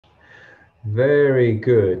Very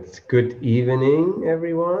good. Good evening,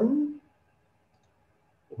 everyone.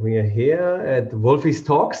 We are here at Wolfi's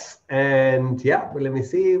Talks, and yeah, well, let me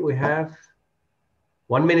see. We have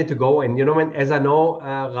 1 minute to go, and as I know,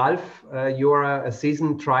 Ralph, you are a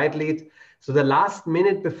seasoned triathlete. So the last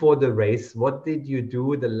minute before the race, what did you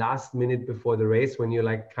do the last minute before the race when you're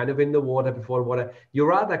like kind of in the water before water? You're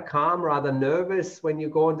rather calm, rather nervous when you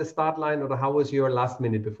go on the start line, or how was your last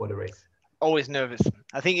minute before the race? Always nervous.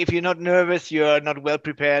 I think if you're not nervous, you're not well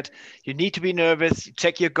prepared. You need to be nervous. You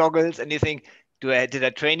check your goggles and you think, did I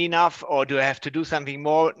train enough or do I have to do something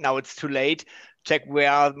more? Now it's too late. Check where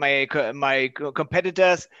are my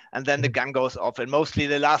competitors, and then the gun goes off. And mostly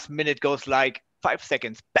the last minute goes like 5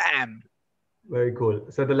 seconds. Bam! Very cool.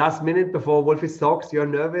 So the last minute before Wolfi's talks, you're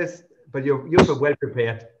nervous, but you're well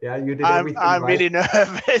prepared. Yeah, you did everything I'm right. really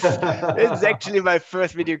nervous. It's actually my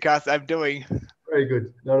first video cast I'm doing. Very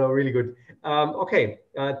good. No, really good. Okay,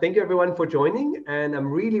 thank you everyone for joining, and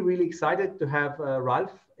I'm really excited to have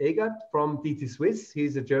Ralph Egert from DT Swiss.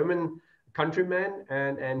 He's a German countryman,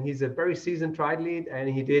 and he's a very seasoned triathlete, and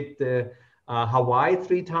he did Hawaii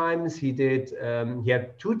 3 times. He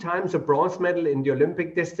had 2 times a bronze medal in the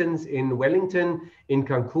Olympic distance in Wellington, in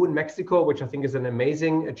Cancun, Mexico, which I think is an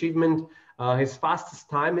amazing achievement. His fastest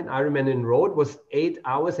time in Ironman in road was 8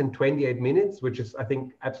 hours and 28 minutes, which is, I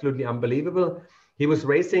think, absolutely unbelievable. He was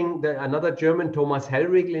racing another German, Thomas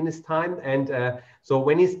Hellriegel, in his time. And so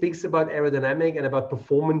when he speaks about aerodynamic and about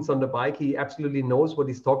performance on the bike, he absolutely knows what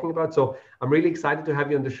he's talking about. So I'm really excited to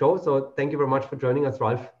have you on the show. So thank you very much for joining us,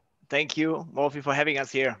 Ralph. Thank you, Wolfi, for having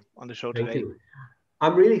us here on the show Thank today. you.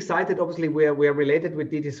 I'm really excited. Obviously, we're related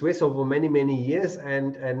with DT Swiss over many years.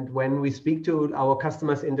 And when we speak to our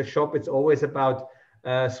customers in the shop, it's always about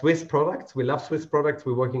Swiss products. We love Swiss products.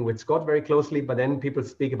 We're working with Scott very closely, but then people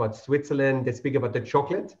speak about Switzerland. They speak about the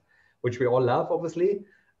chocolate, which we all love, obviously.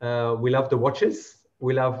 We love the watches.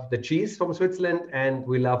 We love the cheese from Switzerland. And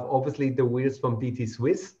we love, obviously, the wheels from DT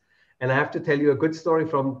Swiss. And I have to tell you a good story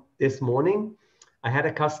from this morning. I had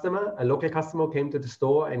a local customer came to the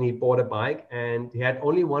store and he bought a bike, and he had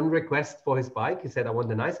only one request for his bike. He said, I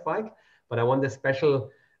want a nice bike, but I want a special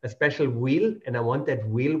wheel, and I want that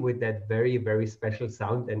wheel with that very special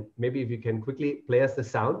sound. And maybe if you can quickly play us the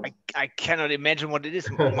sound. I cannot imagine what it is.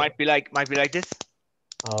 Might be like this.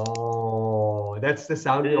 Oh, that's the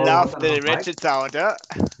sound we all Love want on the our bike. ratchet sound, huh?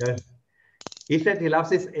 Yes. He said he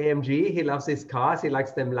loves his AMG, he loves his cars, he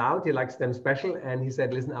likes them loud, he likes them special. And he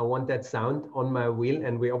said, listen, I want that sound on my wheel.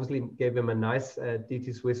 And we obviously gave him a nice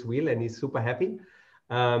DT Swiss wheel, and he's super happy.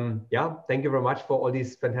 Yeah, thank you very much for all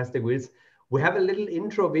these fantastic wheels. We have a little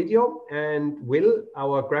intro video, and Will,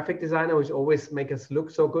 our graphic designer, who's always make us look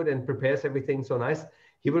so good and prepares everything so nice,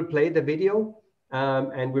 he will play the video,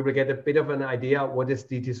 and we will get a bit of an idea what is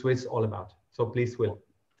DT Swiss all about. So please, Will.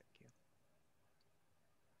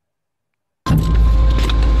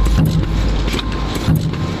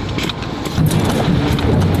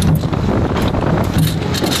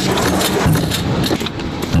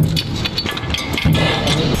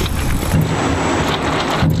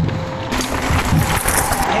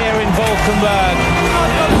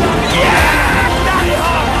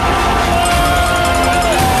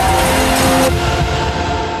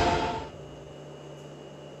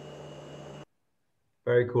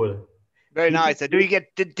 Very cool. Very nice. Did you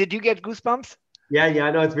get goosebumps? Yeah,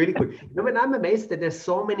 no, it's really cool. But I'm amazed that there's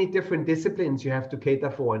so many different disciplines you have to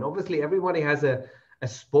cater for. And obviously everybody has a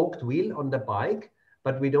spoked wheel on the bike,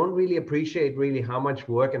 but we don't really appreciate really how much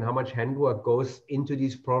work and how much handwork goes into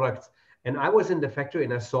these products. And I was in the factory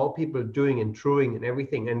and I saw people doing and truing and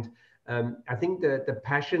everything. And I think the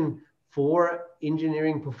passion for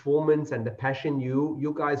engineering performance and the passion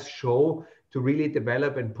you guys show to really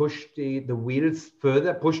develop and push the wheels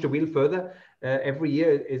further, push the wheel further every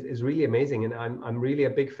year is really amazing. And I'm really a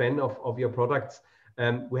big fan of your products.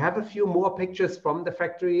 We have a few more pictures from the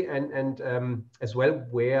factory and as well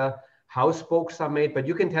how spokes are made, but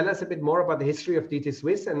you can tell us a bit more about the history of DT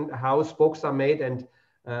Swiss and how spokes are made and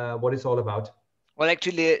what it's all about. Well,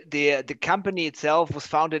 actually, the company itself was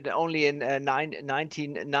founded only in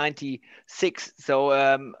 1996, so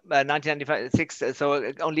 1996,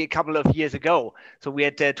 so only a couple of years ago. So we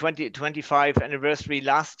had the 25th anniversary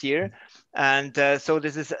last year, and so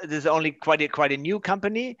this is only quite a new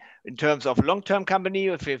company in terms of long-term company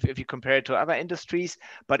if you compare it to other industries.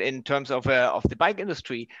 But in terms of the bike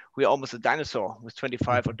industry, we're almost a dinosaur with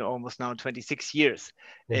 25 or almost now 26 years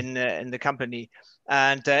in the company.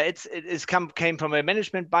 And came from a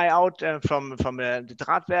management buyout from the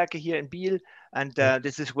Drahtwerke here in Biel, and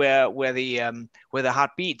this is where the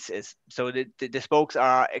heartbeat is. So the spokes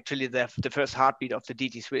are actually the first heartbeat of the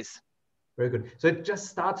DT Swiss. Very good. So it just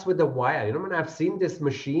starts with the wire. You know, when I've seen this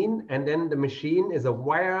machine, and then the machine is a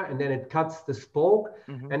wire, and then it cuts the spoke,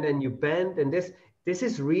 and then you bend, and this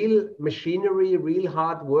is real machinery, real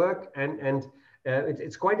hard work, and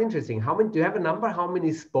it's quite interesting. How many? Do you have a number? How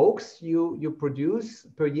many spokes you produce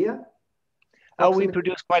per year? Oh, we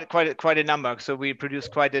produce quite a number. So we produce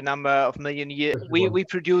quite a number of million a year. We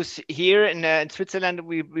produce here in Switzerland.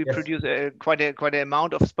 We produce quite an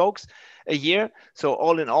amount of spokes a year. So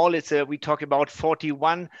all in all, it's we talk about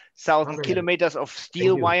 41,000 kilometers of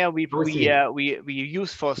steel wire we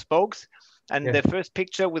use for spokes. And the first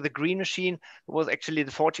picture with the green machine was actually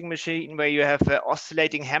the forging machine, where you have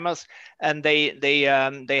oscillating hammers, and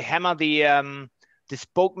they hammer the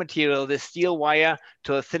spoke material, the steel wire,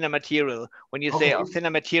 to a thinner material. When you say a thinner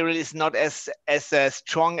material is not as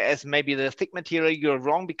strong as maybe the thick material, you're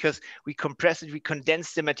wrong, because we compress it, we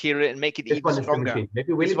condense the material and make it even stronger.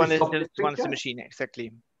 This one is the machine,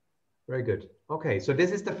 exactly. Very good. Okay, so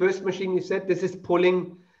this is the first machine you said. This is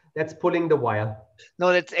pulling. That's pulling the wire.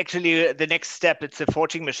 No, that's actually the next step. It's a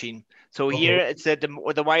forging machine. So here it's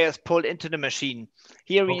the wire is pulled into the machine.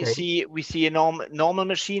 Here we see a normal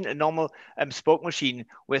machine, a normal spoke machine,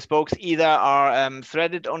 where spokes either are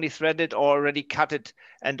only threaded, or already cutted,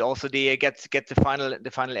 and also they get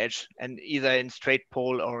the final edge, and either in straight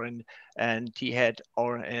pull, or in T-head,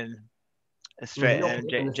 or in a straight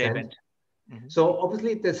J-bend. So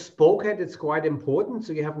obviously the spoke head is quite important.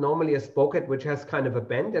 So you have normally a spoke head which has kind of a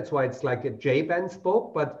bend. That's why it's like a J-bend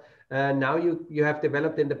spoke. But now you have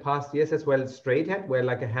developed in the past years as well straight head, where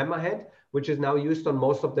like a hammer head, which is now used on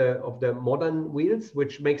most of the modern wheels,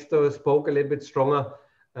 which makes the spoke a little bit stronger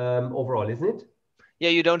overall, isn't it? Yeah,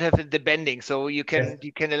 you don't have the bending, so you can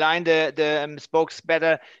align the spokes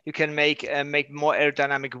better. You can make more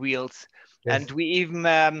aerodynamic wheels, and we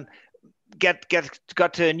even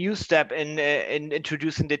got a new step in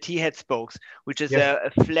introducing the T-head spokes, which is a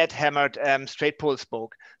flat hammered straight pull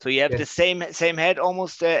spoke. So you have the same head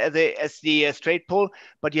almost as the straight pull,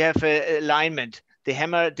 but you have alignment.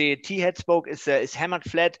 The T-head spoke is hammered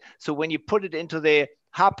flat. So when you put it into the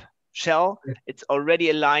hub shell, it's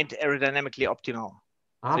already aligned aerodynamically optimal.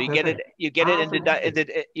 So you get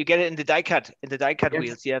it in the die cut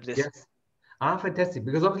wheels. You have this. Fantastic!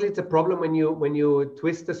 Because obviously it's a problem when you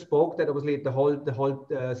twist the spoke, that obviously the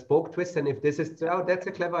whole spoke twists. And if this is that's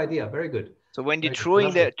a clever idea. Very good. So when you're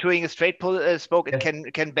truing a straight pull spoke, it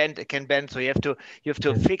can bend. So you have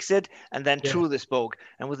to fix it and then true the spoke.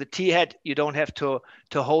 And with the T-head, you don't have to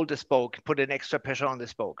hold the spoke, put an extra pressure on the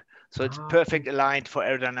spoke. So it's perfect aligned for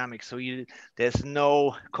aerodynamics. So there's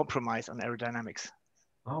no compromise on aerodynamics.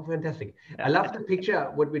 Oh, fantastic. I love the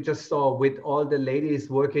picture, what we just saw, with all the ladies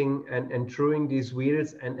working and truing these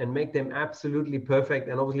wheels and make them absolutely perfect.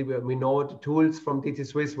 And obviously we know the tools from DT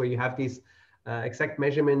Swiss, where you have these exact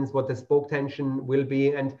measurements, what the spoke tension will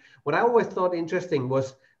be. And what I always thought interesting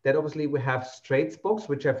was that obviously we have straight spokes,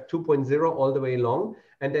 which have 2.0 all the way along.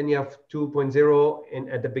 And then you have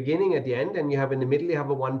 2.0 at the beginning, at the end, and you have in the middle, you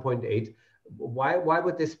have a 1.8. Why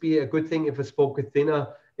would this be a good thing if a spoke is thinner?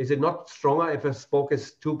 Is it not stronger if a spoke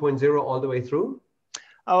is 2.0 all the way through?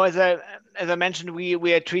 Oh, as I mentioned,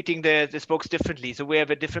 we are treating the spokes differently. So we have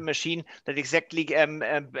a different machine that exactly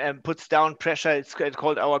puts down pressure. It's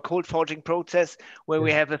called our cold forging process, where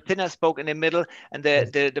we have a thinner spoke in the middle, and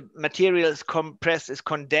the material is compressed, is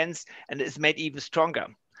condensed, and is made even stronger.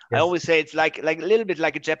 I always say it's like a little bit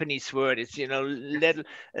like a Japanese sword. It's little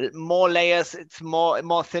more layers. It's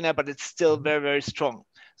more thinner, but it's still very, very strong.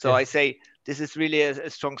 So I say this is really a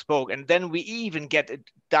strong spoke. And then we even get it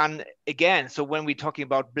done again. So when we're talking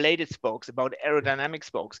about bladed spokes, about aerodynamic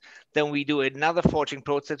spokes, then we do another forging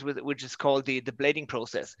process which is called the blading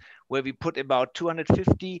process, where we put about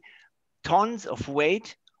 250 tons of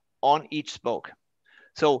weight on each spoke.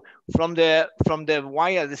 So from the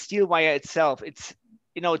wire, the steel wire itself, it's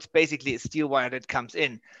basically a steel wire that comes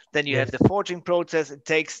in. Then you have the forging process. It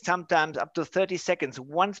takes sometimes up to 30 seconds,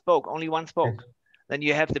 only one spoke. Then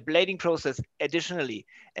you have the blading process additionally.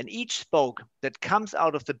 And each spoke that comes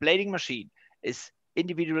out of the blading machine is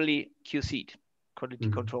individually QC'd, quality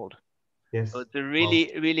controlled. So it's a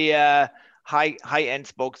really high-end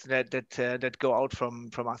spokes that go out from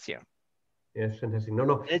us here. Yes, fantastic.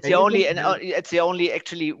 No. It's the only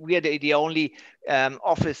actually, we are the only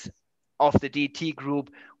office of the DT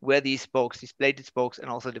group where these bladed spokes and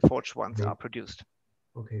also the forged ones are produced.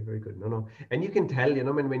 Okay, very good. No. And you can tell,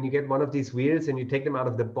 when you get one of these wheels and you take them out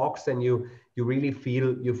of the box, and you really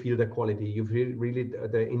feel the quality. You feel really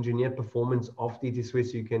the engineered performance of DT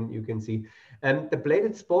Swiss. You can see. And the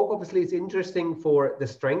bladed spoke obviously is interesting for the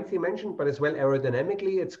strength you mentioned, but as well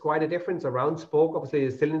aerodynamically, it's quite a difference. A round spoke, obviously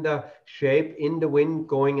a cylinder shape in the wind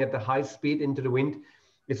going at the high speed into the wind,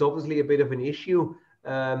 is obviously a bit of an issue.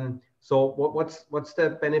 So what's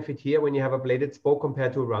the benefit here when you have a bladed spoke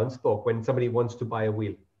compared to a round spoke when somebody wants to buy a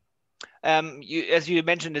wheel? As you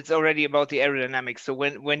mentioned, it's already about the aerodynamics. So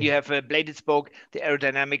when you have a bladed spoke, the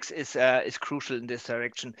aerodynamics is crucial in this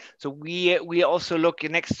direction. So we also look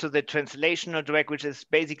next to the translational drag, which is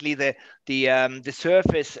basically the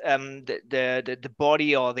surface, the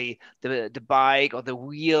body or the bike or the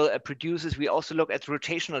wheel produces. We also look at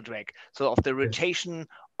rotational drag, so of the rotation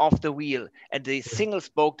of the wheel, and the single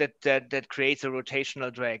spoke that creates a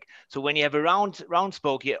rotational drag. So when you have a round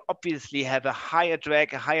spoke, you obviously have a higher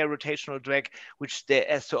drag, a higher rotational drag, which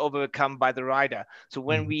has to overcome by the rider. So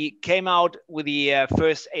when we came out with the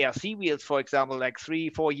first ARC wheels, for example, like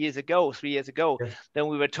 3 years ago, then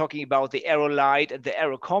we were talking about the Aerolite and the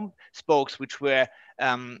Aerocomp spokes, which were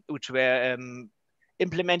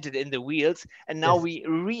implemented in the wheels, and now we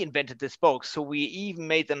reinvented the spokes. So we even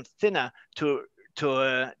made them thinner to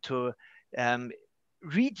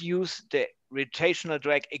reduce the rotational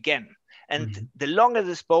drag again. And the longer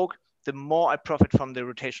the spoke, the more I profit from the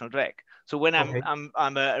rotational drag. So when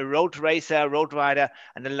I'm a road racer, road rider,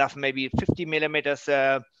 and I love maybe 50 millimeters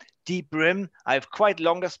deep rim, I have quite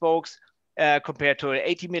longer spokes compared to an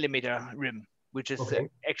 80 millimeter rim, which is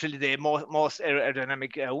actually the most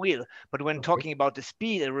aerodynamic wheel. But when talking about the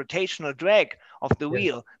speed and rotational drag of the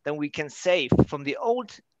wheel, then we can save from the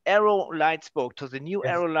old Aerolite spoke to the new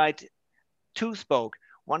Aerolite 2 spoke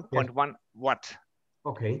 1.1 watt.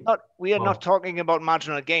 Okay. We are not talking about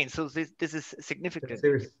marginal gain. So this is significant. That's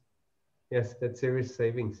serious. Yes, that's serious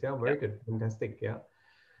savings. Yeah, very good. Fantastic. Yeah.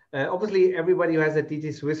 Obviously, everybody who has a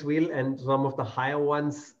DT Swiss wheel, and some of the higher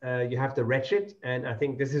ones, you have the ratchet. And I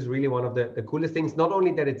think this is really one of the coolest things. Not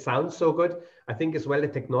only that it sounds so good, I think as well the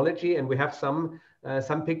technology. And we have some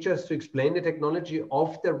pictures to explain the technology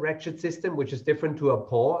of the ratchet system, which is different to a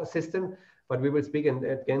paw system. But we will speak, and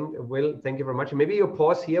again, Will, thank you very much. Maybe you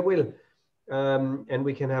pause here, Will, and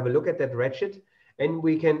we can have a look at that ratchet. And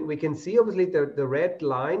we can see obviously the red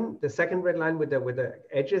line, the second red line with the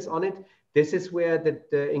edges on it. This is where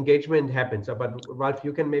the engagement happens. But Ralph,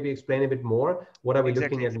 you can maybe explain a bit more. What are we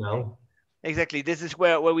looking at now? Exactly. This is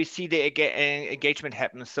where we see the engagement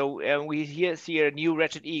happen. So we here see a new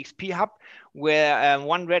ratchet EXP hub where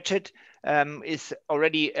one ratchet is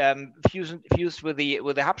already fused with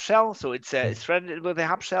the hub shell. So it's threaded with the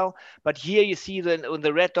hub shell. But here you see on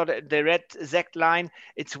the red dot, the red zagged line,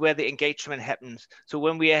 it's where the engagement happens. So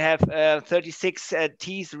when we have 36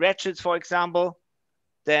 T's ratchets, for example,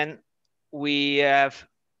 then we have,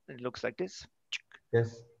 it looks like this.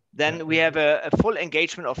 Yes. Then we have a full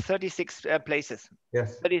engagement of 36 places.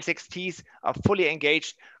 Yes. 36 T's are fully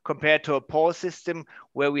engaged compared to a pole system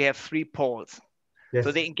where we have 3 poles. Yes.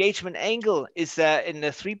 So the engagement angle is in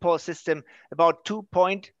the 3-pole system about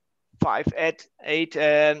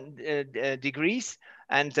 2.58 degrees,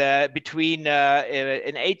 and between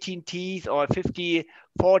an 18 T's or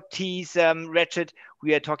 54 T's ratchet,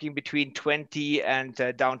 we are talking between 20 and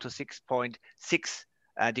down to 6.6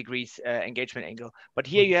 degrees engagement angle. But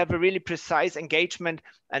here you have a really precise engagement,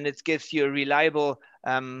 and it gives you a reliable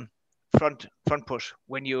front push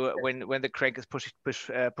when the crank is pushed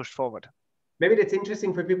forward. Maybe that's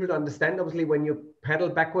interesting for people to understand. Obviously, when you pedal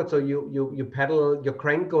backwards, or you pedal, your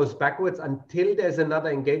crank goes backwards until there's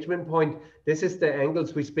another engagement point. This is the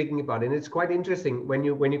angles we're speaking about, and it's quite interesting. When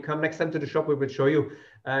you come next time to the shop, we will show you.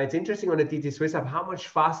 It's interesting on the DT Swiss app how much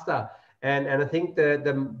faster. And I think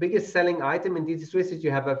the biggest selling item in DT Swiss is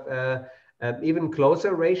you have a even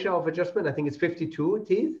closer ratio of adjustment. I think it's 52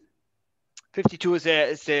 teeth. 52 is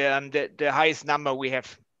the highest number we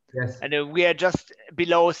have. Yes. And we are just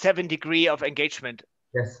below 7 degrees of engagement.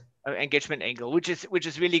 Yes. Engagement angle, which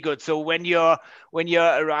is really good. So when you're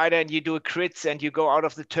a rider and you do a crits and you go out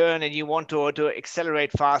of the turn and you want to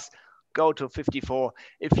accelerate fast, go to 54.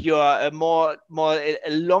 If you're a more a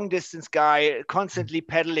long distance guy, constantly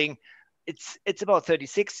pedaling, it's about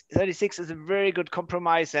 36. 36 is a very good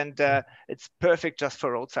compromise, and it's perfect just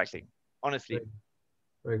for road cycling, honestly.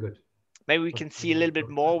 Very good. Maybe we can see a little bit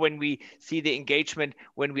more when we see the engagement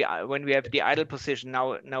when we have the idle position.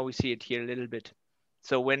 Now we see it here a little bit.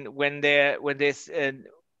 So when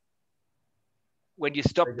when you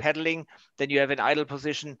stop pedaling, then you have an idle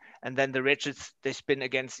position, and then the ratchets, they spin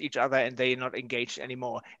against each other and they're not engaged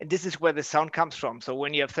anymore. And this is where the sound comes from. So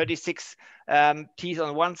when you have 36 teeth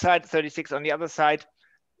on one side, 36 on the other side,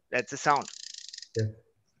 that's the sound. Yeah,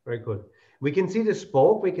 very good. We can see the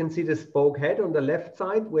spoke. We can see the spoke head on the left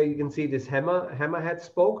side, where you can see this hammerhead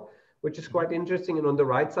spoke, which is quite interesting. And on the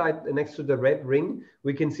right side, next to the red ring,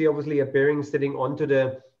 we can see obviously a bearing sitting onto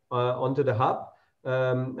the hub.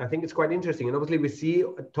 I think it's quite interesting. And obviously we see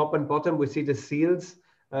top and bottom, we see the seals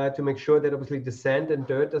to make sure that obviously the sand and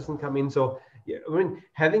dirt doesn't come in. So yeah, I mean,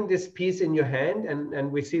 having this piece in your hand,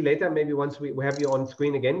 and we see later, maybe once we have you on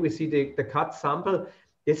screen again, we see the cut sample.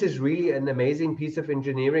 This is really an amazing piece of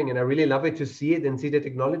engineering, and I really love it to see it and see the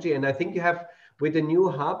technology. And I think you have, with the new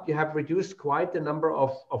hub, you have reduced quite the number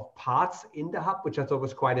of parts in the hub, which I thought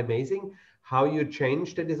was quite amazing, how you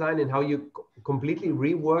changed the design and how you completely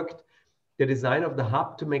reworked the design of the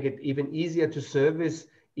hub to make it even easier to service,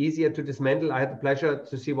 easier to dismantle. I had the pleasure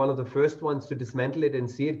to see one of the first ones to dismantle it and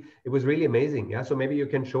see it. It was really amazing. Yeah. So maybe you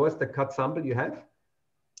can show us the cut sample you have.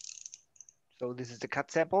 So this is the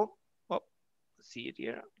cut sample. Oh, see it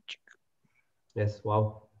here. Yes.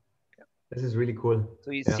 Wow. Yeah. This is really cool.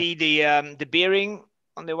 So you see the bearing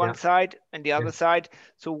on the one side and the other side.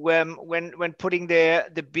 So when putting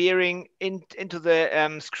the bearing into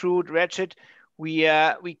the screwed ratchet,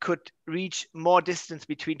 we could reach more distance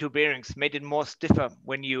between two bearings, made it more stiffer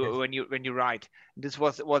when you ride. This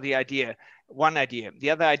was the idea. One idea. The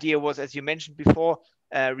other idea was, as you mentioned before,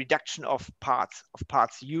 reduction of parts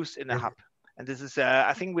used in the hub. And this is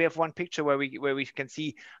I think we have one picture where we can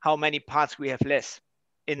see how many parts we have less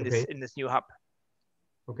in this new hub.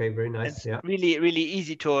 Okay, very nice. It's really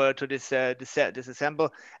easy to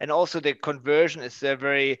disassemble, and also the conversion is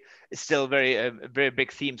still very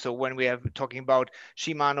big theme. So when we are talking about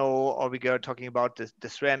Shimano, or we are talking about the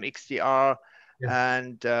SRAM XDR,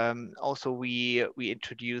 and also we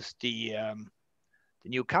introduced the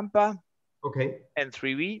new Kampa,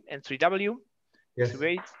 N3V, N3W,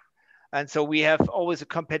 and so we have always a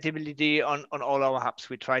compatibility on all our hubs.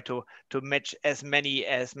 We try to match as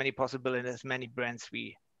many possible in as many brands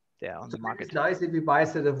there on the market. It's nice if you buy a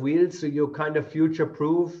set of wheels, so you're kind of future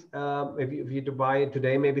proof. If you to buy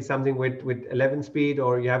today maybe something with 11 speed,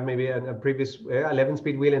 or you have maybe a previous 11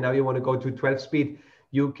 speed wheel and now you want to go to 12 speed,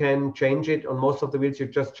 you can change it on most of the wheels. You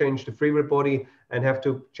just change the freewheel body and have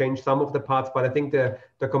to change some of the parts, but I think the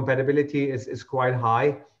compatibility is quite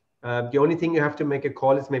high. The only thing you have to make a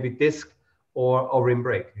call is maybe disc or rim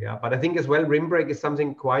brake. Yeah, but I think as well, rim brake is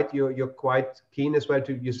something you're quite keen as well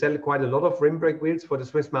to. You sell quite a lot of rim brake wheels for the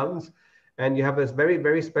Swiss mountains, and you have a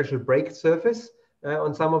very special brake surface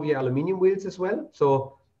on some of your aluminium wheels as well.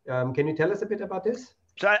 So can you tell us a bit about this?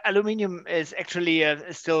 So aluminium is actually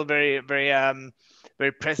still very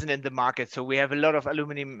present in the market. So we have a lot of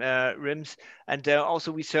aluminum rims, and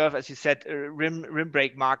also we serve, as you said, rim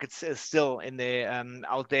brake markets still in the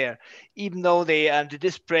out there. Even though the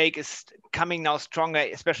disc brake is coming now stronger,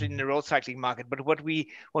 especially in the road cycling market. But what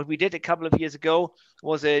we did a couple of years ago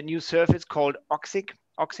was a new surface called Oxic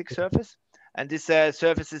surface. And this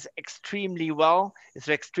surface is extremely it's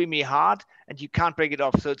extremely hard, and you can't break it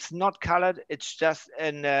off. So it's not colored, it's just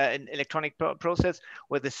an electronic process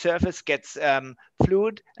where the surface gets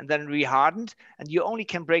fluid and then rehardened, and you only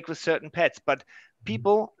can brake with certain pads. But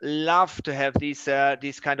people love to have these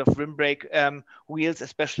kind of rim brake wheels,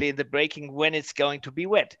 especially in the braking when it's going to be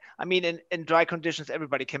wet. I mean, in dry conditions,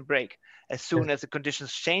 everybody can brake. As soon as the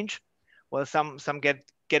conditions change, well, some get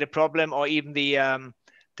a problem, or even the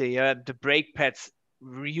brake pads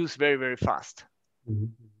reuse very fast.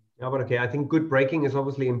 Yeah, but okay, I think good braking is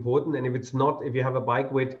obviously important. And if you have a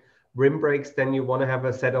bike with rim brakes, then you want to have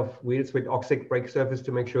a set of wheels with Oxic brake surface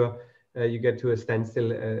to make sure you get to a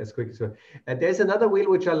standstill as quick as well. There's another wheel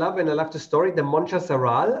which I love, and I love the story, the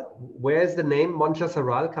Montchasseral. Where's the name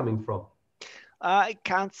Montchasseral coming from? I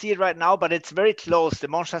can't see it right now, but it's very close. The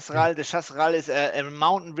Montchasseral, the Chasseral is a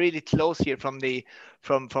mountain really close here from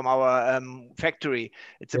our factory.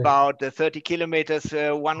 It's about 30 kilometers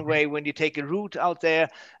one way when you take a route out there,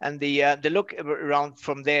 and the look around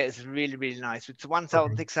from there is really nice. It's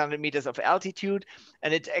 1,600 meters of altitude,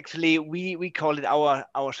 and it's actually we call it our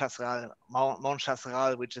Chasseral,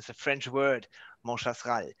 Montchasseral, which is a French word,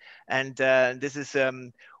 Montchasseral, and this is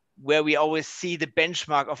where we always see the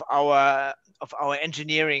benchmark of our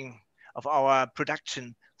engineering, of our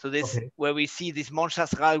production. So this where we see these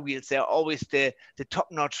Montchasseral wheels, they're always the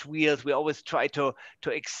top-notch wheels. We always try to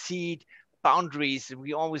exceed boundaries.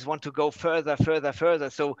 We always want to go further.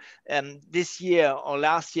 So this year or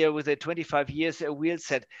last year, with a 25 years wheel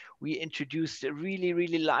set, we introduced a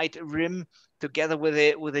really light rim together with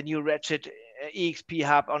a new ratchet EXP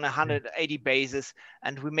hub on 180 bases,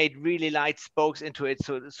 and we made really light spokes into it.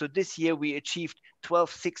 So this year we achieved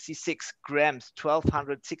 1266 grams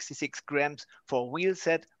for wheel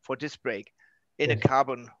set for disc brake in a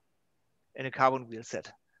carbon wheel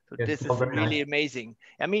set. So this is very really nice. amazing.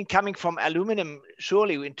 I mean, coming from aluminum,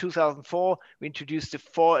 surely in 2004 we introduced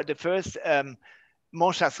the first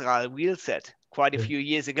Montchasseral wheel set quite a few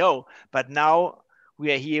years ago, but now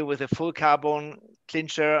we are here with a full carbon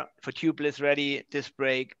clincher for tubeless ready, disc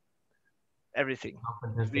brake, everything.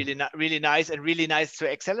 Really, really nice, and really nice to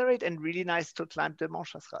accelerate, and really nice to climb the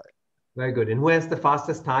Montchasseral. Very good. And who has the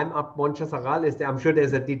fastest time up Montchasseral? I'm sure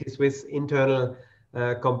there's a DT Swiss internal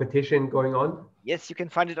competition going on. Yes, you can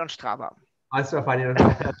find it on Strava. I still find it.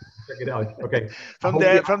 Check it out. Okay. From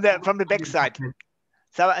the backside.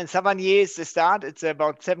 And Savagnier is the start. It's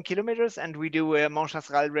about 7 kilometers, and we do a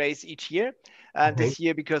Montchasseral race each year. And this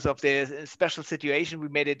year, because of the special situation, we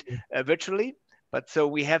made it virtually. But so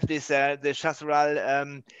we have this the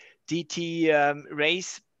Chasseral DT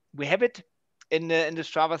race. We have it in the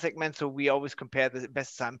Strava segment, so we always compare the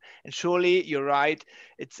best time. And surely you're right.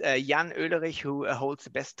 It's Jan Oehlerich who holds the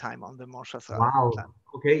best time on the Montchasseral. Wow. Climb.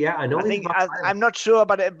 Okay. Yeah, I know. I'm not sure,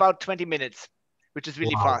 but about 20 minutes, which is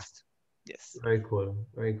really fast. Yes. Very cool.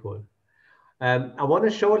 Very cool. I want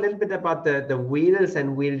to show a little bit about the wheels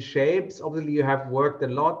and wheel shapes. Obviously, you have worked a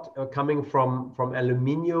lot coming from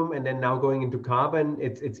aluminium and then now going into carbon.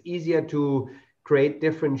 It's easier to create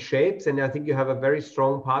different shapes, and I think you have a very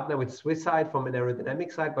strong partner with Swisside from an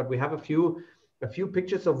aerodynamic side. But we have a few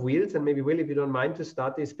pictures of wheels, and maybe Will, if you don't mind, to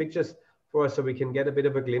start these pictures for us so we can get a bit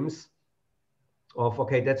of a glimpse of.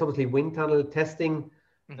 Okay, that's obviously wind tunnel testing.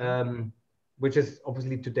 Which is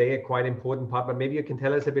obviously today a quite important part, but maybe you can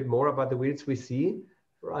tell us a bit more about the wheels we see,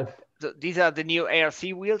 Ralph. So these are the new ARC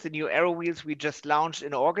wheels, the new Aero wheels we just launched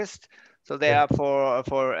in August. So they are for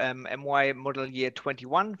MY model year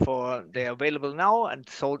 21. They are available now and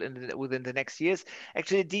sold within the next years.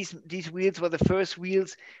 Actually, these wheels were the first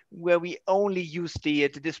wheels where we only used the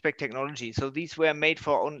disc brake technology. So these were made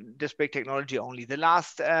for disc brake technology only. The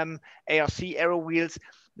last ARC Aero wheels,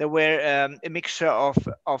 they were a mixture of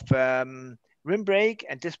rim brake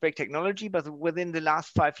and disc brake technology, but within the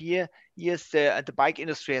last 5 years, the bike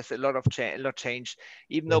industry has a lot changed.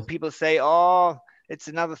 Even though people say, "Oh, it's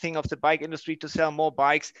another thing of the bike industry to sell more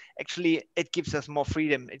bikes," actually, it gives us more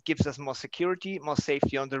freedom. It gives us more security, more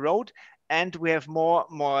safety on the road, and we have more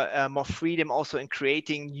freedom also in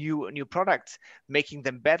creating new products, making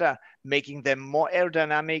them better, making them more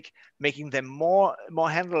aerodynamic, making them more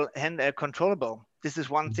controllable. This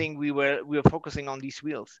is one thing we were focusing on these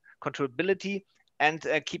wheels: controllability and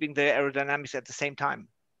keeping the aerodynamics at the same time.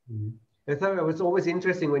 I thought it was always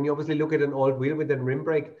interesting when you obviously look at an old wheel with a rim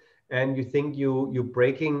brake and you think you're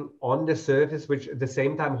braking on the surface, which at the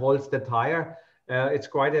same time holds the tire. It's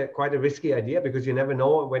quite a risky idea, because you never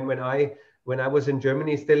know. When I was in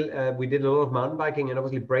Germany, still we did a lot of mountain biking, and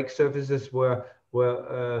obviously brake surfaces were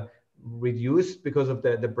reduced because of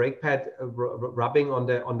the brake pad rubbing on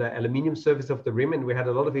the aluminium surface of the rim, and we had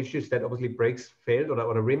a lot of issues that obviously brakes failed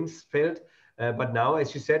or the rims failed. But now,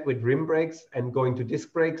 as you said, with rim brakes and going to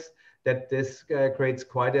disc brakes, that this creates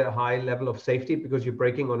quite a high level of safety, because you're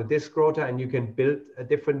braking on a disc rotor and you can build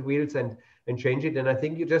different wheels and change it. And I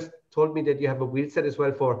think you just told me that you have a wheel set as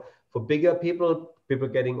well for bigger people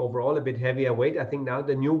getting overall a bit heavier weight. I think now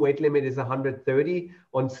the new weight limit is 130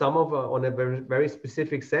 on on a very, very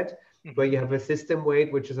specific set, where you have a system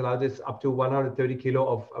weight which is allowed this up to 130 kilo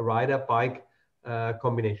of a rider bike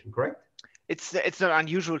combination, correct? It's not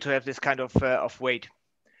unusual to have this kind of weight.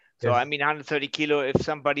 So I mean, 130 kilo, if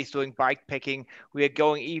somebody's doing bike packing, we are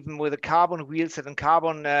going even with a carbon wheel set and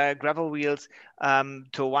carbon gravel wheels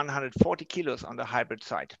to 140 kilos on the hybrid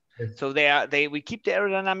side. So we keep the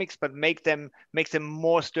aerodynamics, but make them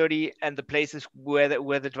more sturdy and the places where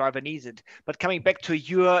the driver needs it. But coming back to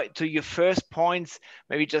your first points,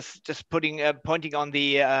 maybe just pointing on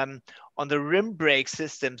the rim brake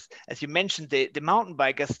systems, as you mentioned, the mountain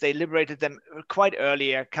bikers, they liberated them quite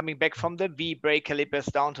earlier, coming back from the V brake calipers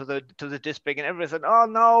down to the disc brake, and everyone said, "Oh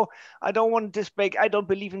no, I don't want disc brake. I don't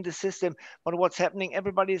believe in the system." But what's happening?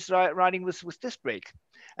 Everybody is riding with disc brake,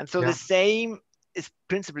 and so the same is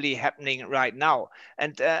principally happening right now.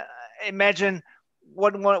 And imagine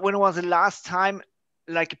when was the last time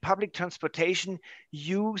like public transportation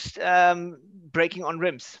used braking on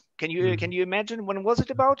rims? Can you imagine when was it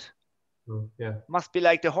about? Must be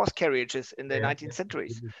like the horse carriages in the 19th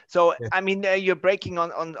centuries. So I mean, you're braking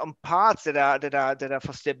on parts that are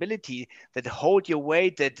for stability, that hold your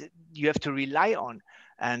weight, that you have to rely on.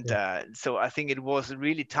 And so I think it was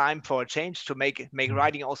really time for a change to make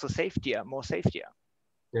riding also more safer.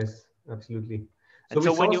 Yes, absolutely. So And we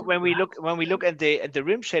so saw when we look at the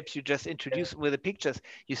rim shapes you just introduced with the pictures,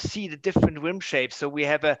 you see the different rim shapes. So we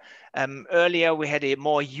have a earlier we had a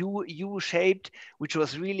more U shaped, which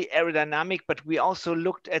was really aerodynamic, but we also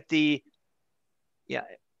looked at the yeah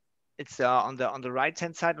it's on the right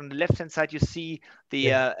hand side. On the left hand side, you see the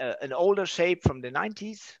yes, an older shape from the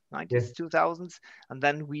 90s, yes, 2000s, and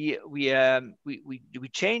then we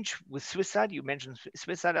change with Swiss side. You mentioned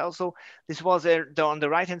Swiss side also. This was on the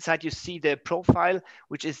right hand side. You see the profile,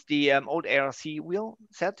 which is the old ARC wheel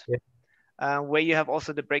set. yes, Where you have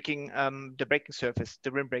also the braking surface,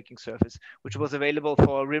 the rim braking surface, which was available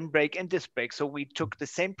for rim brake and disc brake. So we took the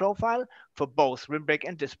same profile for both rim brake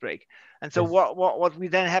and disc brake. And so yes,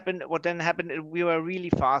 what then happened, we were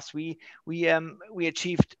really fast. We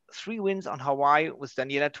achieved 3 wins on Hawaii with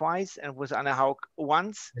Daniela twice and with Anna Haug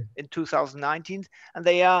once yes, in 2019, and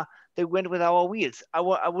they went with our wheels.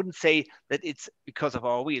 I wouldn't say that it's because of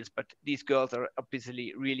our wheels, but these girls are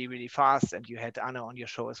obviously really, really fast, and you had Anna on your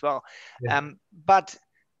show as well. yes, But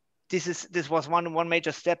this was one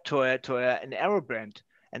major step to an aero brand,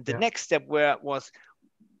 and the yeah, next step was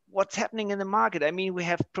what's happening in the market. I mean, we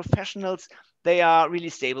have professionals, they are really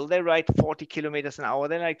stable. They ride 40 kilometers an hour,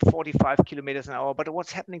 they like 45 kilometers an hour. But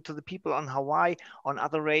what's happening to the people on Hawaii, on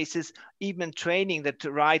other races, even training that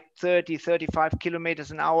to ride 30, 35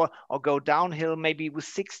 kilometers an hour or go downhill maybe with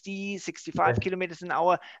 60, 65 yes, kilometers an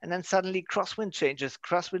hour, and then suddenly crosswind changes,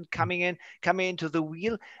 crosswind coming into the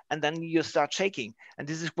wheel, and then you start shaking. And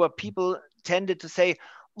this is where people tended to say,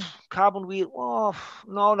 carbon wheel, oh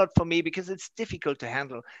no, not for me, because it's difficult to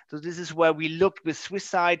handle. So this is where we looked with Swiss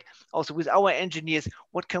side, also with our engineers,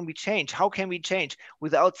 what can we change, how can we change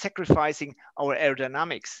without sacrificing our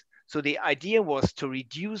aerodynamics. So the idea was to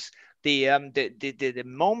reduce the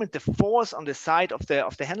moment, the force on the side of the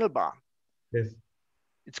handlebar. yes.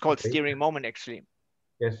 It's called Okay. steering moment, actually.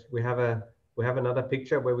 Yes, we have another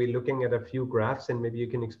picture where we're looking at a few graphs, and maybe you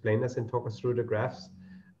can explain us and talk us through the graphs.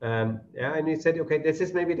 Yeah, and we said, okay, this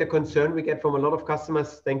is maybe the concern we get from a lot of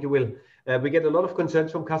customers. Thank you, Will. We get a lot of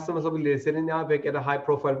concerns from customers. Obviously, they said, now if I get a high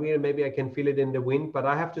profile wheel, maybe I can feel it in the wind. But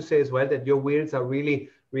I have to say as well that your wheels are really,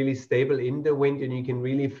 really stable in the wind, and you can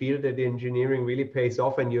really feel that the engineering really pays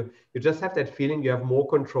off, and you just have that feeling you have more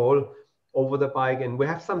control over the bike. And we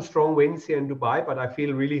have some strong winds here in Dubai, but I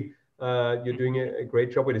feel really you're doing a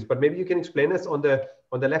great job with this. But maybe you can explain us on the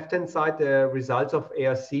left hand side the results of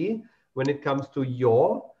ARC when it comes to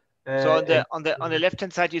your So and on the left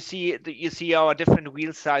hand side, you see our different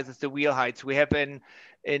wheel sizes, the wheel heights. We have in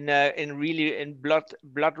really in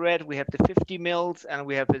blood red, we have the 50 mils, and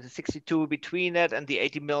we have the 62 between that, and the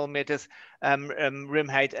 80 millimeters rim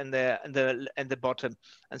height and the bottom.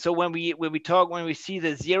 And so when we see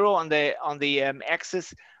the 0 on the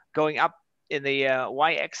axis going up in the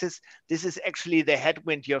y-axis, this is actually the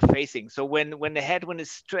headwind you're facing. So when the headwind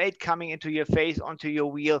is straight coming into your face onto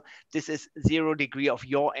your wheel, this is 0 degree of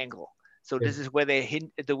yaw angle. So yes, this is where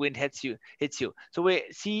the wind hits you. So we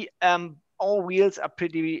see all wheels are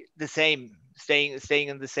pretty the same, staying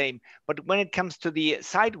in the same. But when it comes to the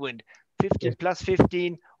side wind, 15 yes, plus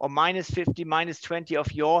 15 or minus 50, minus 20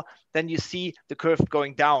 of yaw, then you see the curve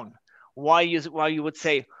going down. Why you would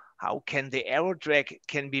say, how can the aero drag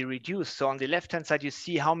can be reduced? So on the left hand side, you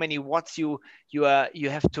see how many watts you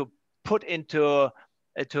have to put into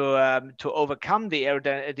to overcome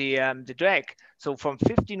the drag. So from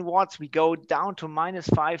 15 watts we go down to minus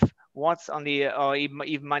 5 watts on the or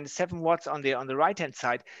even minus 7 watts on the right hand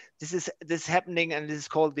side. This is happening, and this is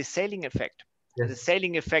called the sailing effect. And the yes,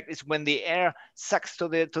 sailing effect is when the air sucks to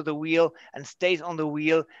the wheel and stays on the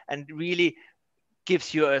wheel and really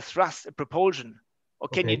gives you a thrust, a propulsion. Or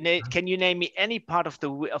can okay, you name me any part of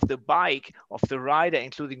the bike, of the rider,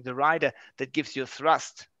 including the rider, that gives you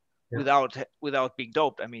thrust yeah, without being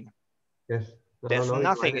doped? I mean, yes, no, there's no, you're right.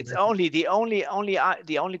 nothing. It's only the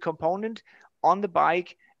only component on the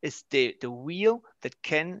bike is the wheel that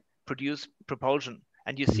can produce propulsion.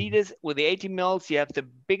 And you see this with the 80 mils, you have the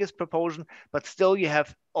biggest propulsion, but still you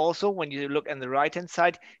have also, when you look on the right hand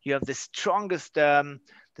side, you have the strongest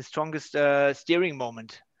steering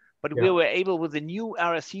moment. But we Yeah, were able with the new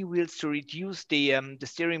RSC wheels to reduce the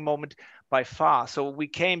steering moment by far. So we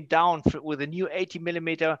came down with a new 80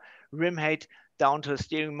 millimeter rim height down to a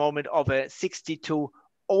steering moment of a 62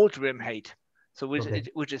 old rim height. So okay.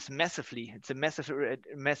 which is it's a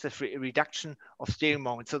massive reduction of steering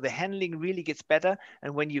moment. So the handling really gets better.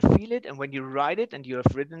 And when you feel it and when you ride it, and you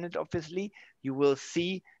have ridden it, obviously, you will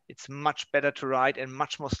see it's much better to ride and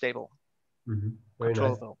much more stable. Very nice.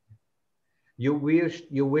 Controllable. You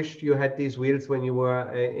wished you had these wheels when you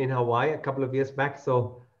were in Hawaii a couple of years back.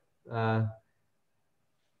 So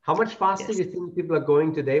How much faster Yes. do you think people are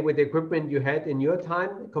going today with the equipment you had in your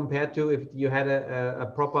time compared to if you had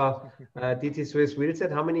a proper DT Swiss wheel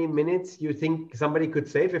set? How many minutes you think somebody could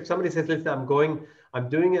save? If somebody says, listen, I'm doing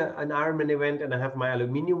an Ironman event and I have my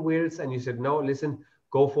aluminium wheels, and you said, no, listen,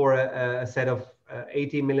 go for a set of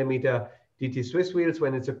 80 millimeter DT Swiss wheels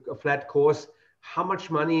when it's a flat course. How much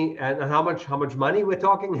money and how much money we're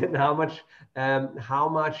talking, and how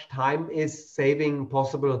much time is saving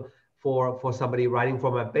possible for somebody riding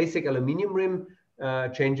from a basic aluminium rim,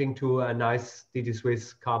 changing to a nice DT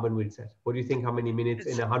Swiss carbon wheel set? What do you think? How many minutes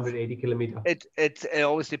in 180 kilometer? It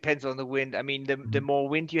always depends on the wind. I mean, the more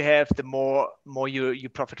wind you have, the more you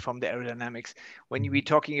profit from the aerodynamics. When you be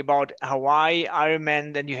talking about Hawaii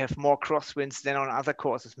Ironman, then you have more crosswinds than on other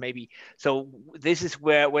courses, maybe. So this is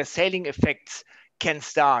where sailing effects can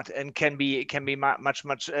start and can be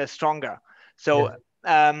much stronger. So.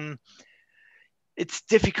 Yes. It's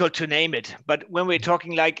difficult to name it, but when we're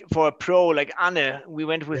talking like for a pro like Anne, we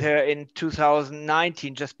went with her in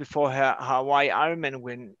 2019, just before her Hawaii Ironman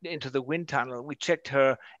win, into the wind tunnel. We checked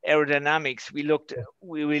her aerodynamics. We looked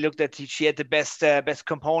at she had the best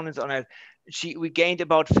components on it. We gained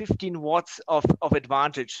about 15 watts of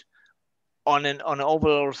advantage on an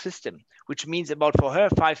overall system, which means about for her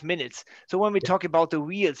 5 minutes. So when we talk about the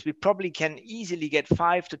wheels, we probably can easily get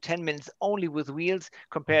 5 to 10 minutes only with wheels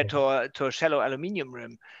compared to a shallow aluminium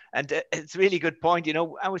rim. And it's really good point. You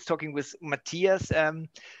know, I was talking with Matthias from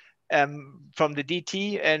the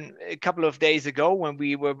DT, and a couple of days ago when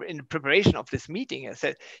we were in preparation of this meeting,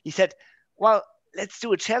 he said, well, let's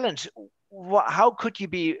do a challenge. How could you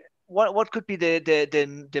be what could be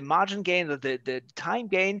the margin gain or the time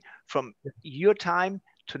gain from your time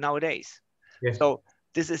to nowadays? Yes. So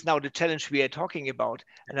this is now the challenge we are talking about,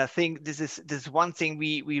 and I think this is one thing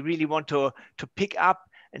we really want to pick up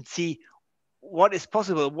and see what is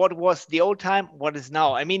possible. What was the old time? What is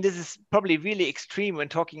now? I mean, this is probably really extreme when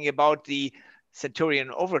talking about the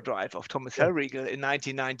Centurion Overdrive of Thomas Hellriegel in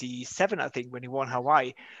 1997, I think, when he won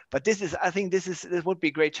Hawaii. But I think this would be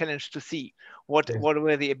a great challenge to see what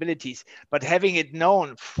were the abilities. But having it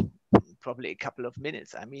known, probably a couple of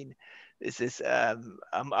minutes. I mean, this is I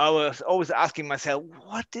was always asking myself,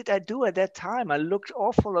 what did I do at that time? I looked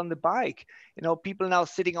awful on the bike. You know, people now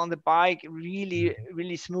sitting on the bike really,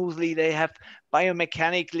 really smoothly. They have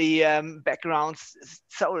biomechanically backgrounds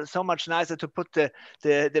so much nicer to put the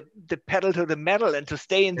pedal to the metal and to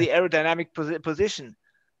stay in the aerodynamic position.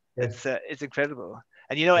 It's incredible.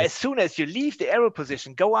 And you know, as soon as you leave the aero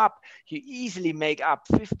position, go up, you easily make up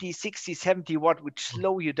 50, 60, 70 watt, which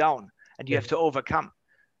slow you down, and you have to overcome.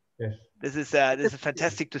 Yes. This is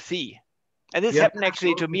fantastic to see. And this happened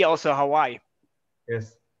actually to me also Hawaii.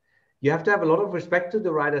 Yes. You have to have a lot of respect to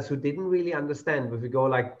the riders who didn't really understand. If we go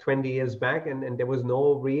like 20 years back and there was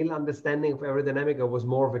no real understanding of aerodynamic, it was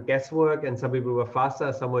more of a guesswork, and some people were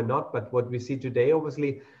faster, some were not. But what we see today,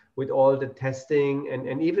 obviously, with all the testing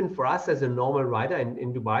and even for us as a normal rider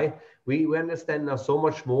in Dubai, we understand now so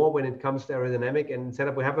much more when it comes to aerodynamic and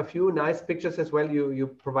setup. We have a few nice pictures as well. You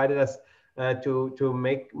provided us to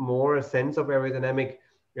make more sense of aerodynamic.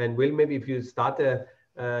 And Will, maybe if you start the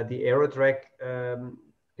aero track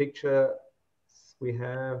picture we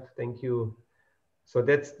have, thank you. So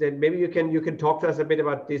that's maybe you can talk to us a bit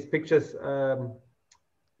about these pictures,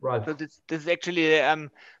 Ralph. So this is actually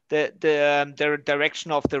the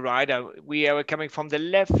direction of the rider. We are coming from the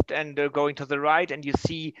left and going to the right, and you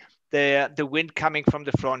see the wind coming from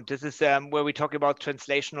the front. This is where we talk about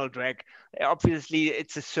translational drag. Obviously,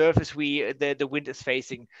 it's a surface the wind is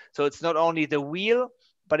facing. So it's not only the wheel,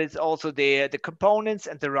 but it's also the components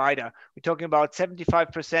and the rider. We're talking about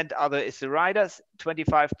 75% other is the riders,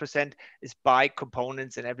 25% is bike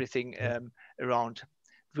components and everything around,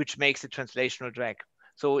 which makes the translational drag.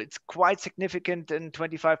 So it's quite significant in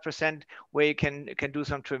 25% where you can do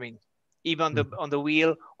some trimming, even on the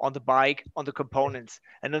wheel, on the bike, on the components.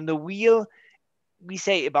 And on the wheel, we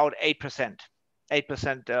say about 8%,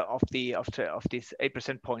 8% of these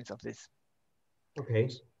 8% points of this. Okay.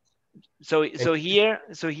 So here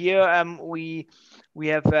we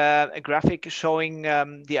have a graphic showing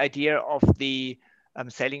the idea of the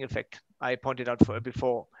sailing effect I pointed out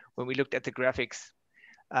before when we looked at the graphics,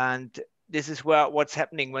 and this is what's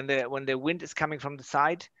happening when the wind is coming from the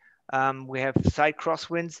side. We have side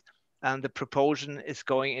crosswinds, and the propulsion is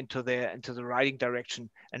going into the riding direction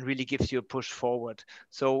and really gives you a push forward.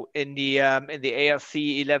 So in the ARC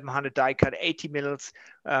 1100 die cut 80 mils,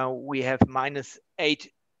 we have -8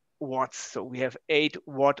 watts. So we have 8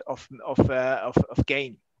 watt of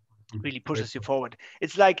gain. Really pushes you forward.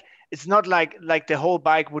 It's not like the whole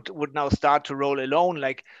bike would now start to roll alone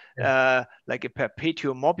like a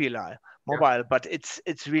perpetuum mobile. mobile, but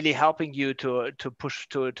it's really helping you to push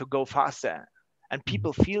to go faster, and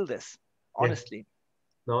people feel this honestly.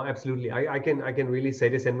 No, absolutely. I can really say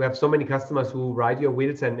this, and we have so many customers who ride your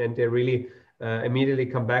wheels and they really immediately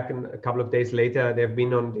come back, and a couple of days later they've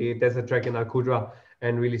been on the desert track in Al-Qudra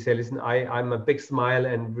and really say, listen, I'm a big smile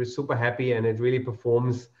and we're super happy, and it really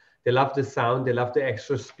performs. They love the sound, they love the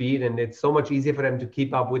extra speed, and it's so much easier for them to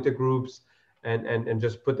keep up with the groups and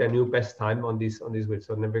just put their new best time on these wheels.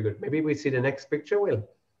 So very good. Maybe we see the next picture, Will.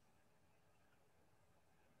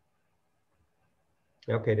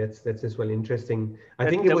 Okay, that's as well interesting. I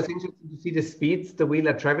think it was interesting to see the speeds the wheel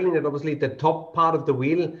are traveling. And obviously, the top part of the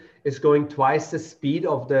wheel is going twice the speed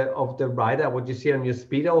of the rider. What you see on your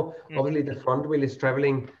speedo, obviously the front wheel is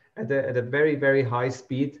traveling at a very, very high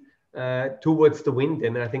speed towards the wind,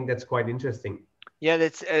 and I think that's quite interesting. Yeah,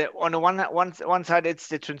 that's on the one side it's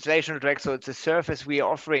the translational drag, so it's a surface we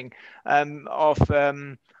are offering of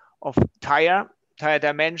tire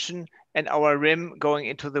dimension and our rim going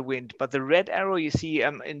into the wind. But the red arrow you see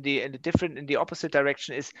in the opposite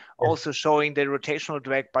direction is also showing the rotational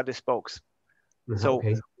drag by the spokes. So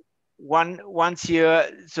once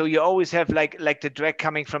you always have like the drag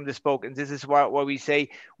coming from the spoke, and this is why we say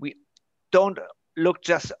we don't look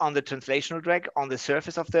just on the translational drag on the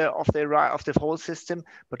surface of the whole system,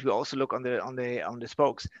 but we also look on the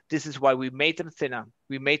spokes. This is why we made them thinner,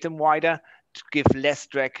 we made them wider to give less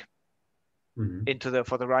drag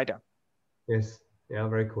for the rider. Yes, yeah,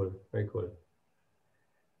 very cool, very cool.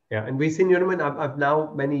 Yeah, and we've seen, I've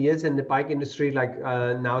now many years in the bike industry, like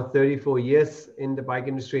now 34 years in the bike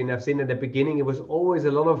industry, and I've seen at the beginning it was always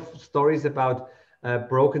a lot of stories about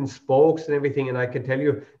broken spokes and everything, and I can tell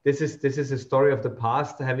you this is a story of the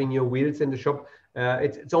past. Having your wheels in the shop,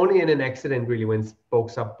 it's only in an accident really when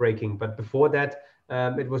spokes are breaking, but before that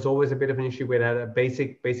it was always a bit of an issue where it had a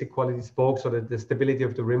basic quality spokes, so that the stability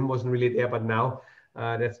of the rim wasn't really there. But now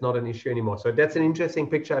that's not an issue anymore. So that's an interesting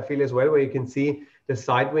picture, I feel, as well, where you can see the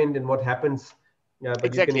side wind and what happens. But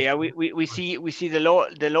exactly. Yeah, we see the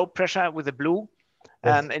low pressure with the blue,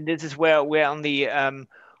 and this is where we're on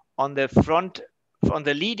the front, on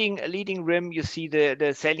the leading rim. You see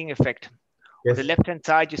the sailing effect. On the left hand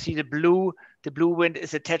side, you see the blue. The blue wind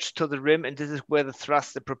is attached to the rim, and this is where the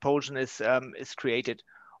thrust, the propulsion is created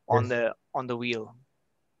on the wheel.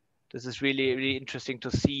 This is really interesting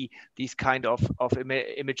to see these kind of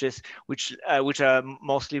images, which are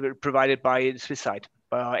mostly provided by the Swiss side,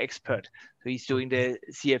 by our expert. So he's doing the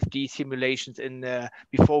CFD simulations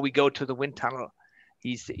before we go to the wind tunnel.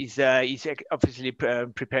 He's obviously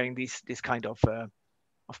preparing this kind of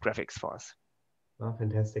graphics for us. Oh,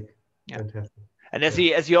 fantastic! Yeah. Fantastic. And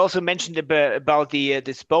as you also mentioned about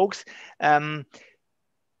the spokes.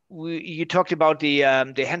 You talked about the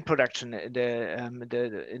hand production in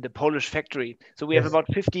the Polish factory. So we have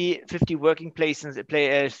about 50 working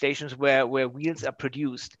stations where wheels are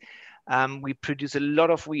produced. We produce a lot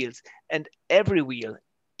of wheels, and every wheel,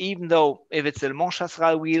 even though if it's a Le Mans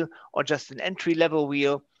Chasseral wheel or just an entry-level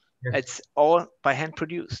wheel, it's all by hand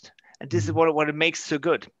produced. And this is what it makes so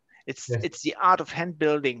good. It's the art of hand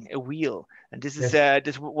building a wheel, and this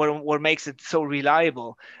is what makes it so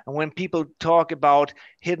reliable. And when people talk about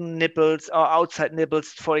hidden nipples or outside nipples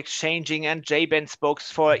for exchanging and J-bend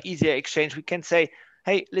spokes for easier exchange, we can say,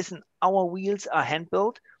 hey, listen, our wheels are hand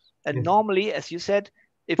built, and normally, as you said,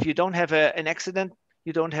 if you don't have an accident,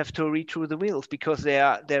 you don't have to retrue the wheels, because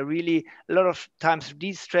they're really a lot of times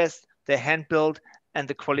de-stressed, they're hand built, and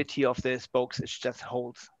the quality of the spokes is just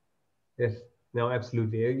holds. Yes. No,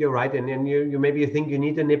 absolutely. You're right. And you maybe think you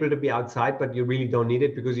need a nipple to be outside, but you really don't need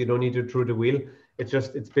it, because you don't need to true the wheel. It's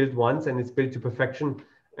built once and it's built to perfection.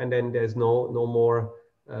 And then there's no more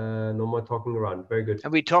talking around. Very good.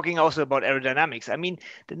 And we're talking also about aerodynamics. I mean,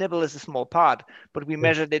 the nipple is a small part, but we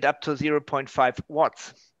measured it up to 0.5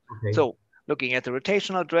 watts. Okay. So looking at the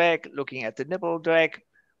rotational drag, looking at the nipple drag,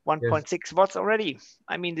 1.6 watts already.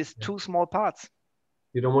 I mean, these two small parts.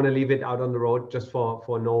 You don't want to leave it out on the road just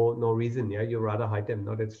for no reason. Yeah, you rather hide them.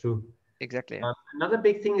 No, that's true. Exactly. Another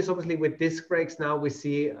big thing is obviously with disc brakes now we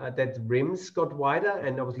see that rims got wider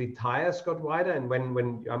and obviously tires got wider. And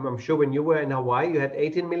when I'm sure when you were in Hawaii, you had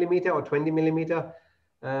 18 millimeter or 20 millimeter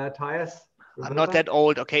tires. Remember? I'm not that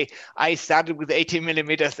old. Okay, I started with 18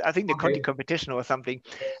 millimeters. I think the Conti competition or something,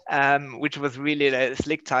 which was really a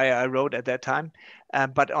slick tire I rode at that time.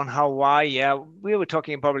 But on Hawaii, we were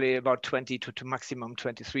talking probably about 20 to maximum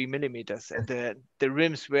 23 millimeters, and the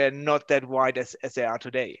rims were not that wide as they are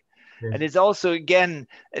today. Yes. And it's also again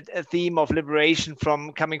a theme of liberation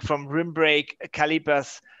coming from rim brake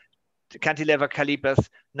calipers cantilever calipers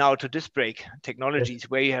now to disc brake technologies, Yes.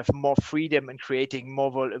 where you have more freedom in creating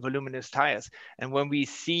more voluminous tires. And when we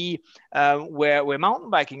see where mountain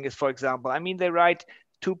biking is, for example, I mean, they ride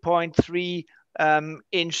 2.3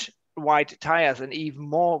 inch wide tires and even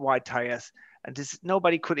more wide tires. And this,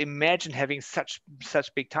 nobody could imagine having such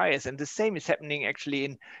big tires. And the same is happening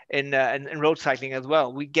actually in road cycling as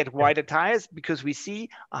well. We get wider tires because we see,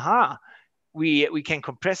 we can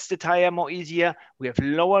compress the tire more easier. We have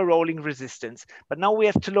lower rolling resistance. But now we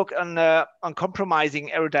have to look on compromising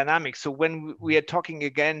aerodynamics. So when we are talking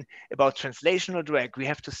again about translational drag, we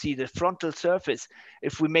have to see the frontal surface.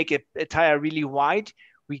 If we make a tire really wide,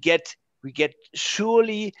 we get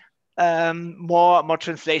surely more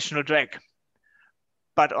translational drag.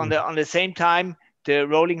 But on the same time, the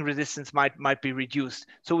rolling resistance might be reduced.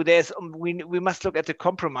 So we must look at the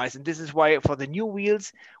compromise, and this is why for the new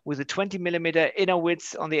wheels with a 20 millimeter inner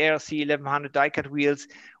width on the ARC 1100 die-cut wheels,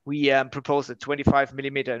 we propose a 25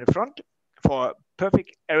 millimeter in the front for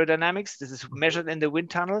perfect aerodynamics. This is measured in the wind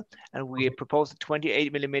tunnel, and we propose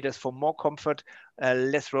 28 millimeters for more comfort,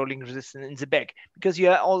 less rolling resistance in the back, because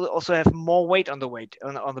you also have more weight on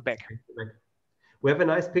the back. We have a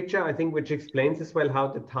nice picture, I think, which explains as well how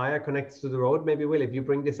the tire connects to the road. Maybe, Will, if you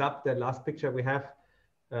bring this up, the last picture we have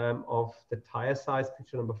of the tire size,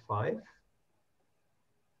 picture number 5.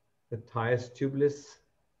 The tires tubeless.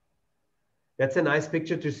 That's a nice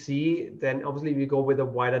picture to see. Then obviously we go with a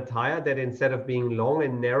wider tire that instead of being long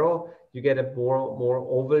and narrow, you get a more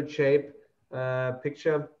oval shape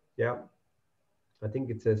picture. Yeah. I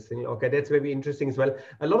think it's a single. Okay, that's very interesting as well.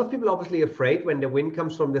 A lot of people are obviously afraid when the wind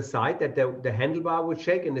comes from the side that the handlebar would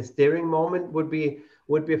shake and the steering moment would be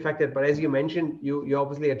affected. But as you mentioned, you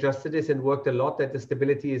obviously adjusted this and worked a lot that the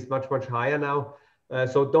stability is much higher now.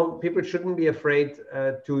 So people shouldn't be afraid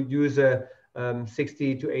to use a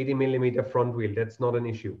 60 to 80 millimeter front wheel. That's not an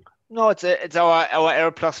issue. No, it's our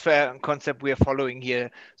AeroPlus concept we are following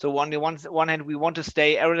here. So on the one hand, we want to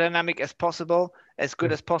stay aerodynamic as possible, as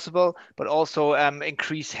good as possible, but also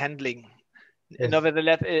increase handling. Yes.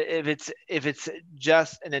 Nevertheless, if it's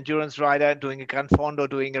just an endurance rider doing a Gran Fondo,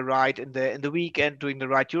 doing a ride in the weekend, doing the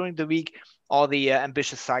ride during the week, or the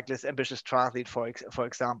ambitious cyclist, ambitious triathlete, for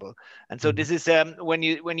example. And so this is when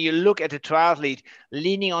you look at a triathlete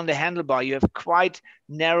leaning on the handlebar, you have quite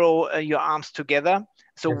narrow your arms together.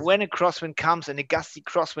 So when a crosswind comes and a gusty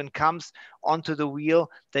crosswind comes onto the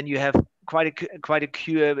wheel, then you have quite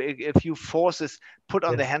a few forces put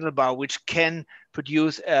on the handlebar, which can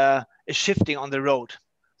produce a shifting on the road.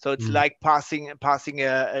 So it's like passing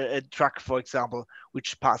a truck, for example,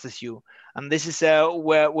 which passes you. And this is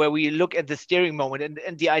where we look at the steering moment.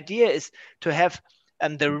 And the idea is to have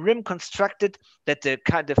the rim constructed that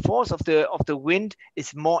the force of the wind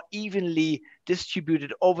is more evenly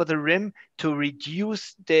distributed over the rim to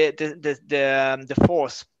reduce the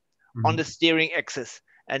force on the steering axis.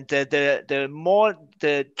 And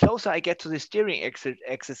the closer I get to the steering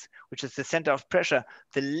axis, which is the center of pressure,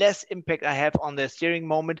 the less impact I have on the steering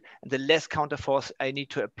moment and the less counterforce I need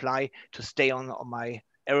to apply to stay on my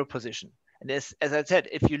aero position. And as I said,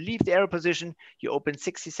 if you leave the aero position, you open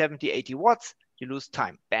 60, 70, 80 watts, you lose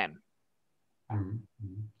time. Bam.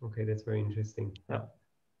 Okay, that's very interesting. Yeah.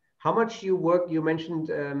 How much you work? You mentioned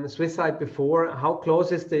Swisside before. How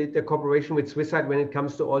close is the cooperation with Swisside when it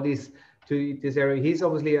comes to all these this area? He's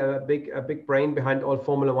obviously a big brain behind all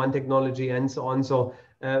Formula One technology and so on. So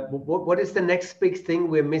what is the next big thing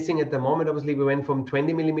we're missing at the moment? Obviously, we went from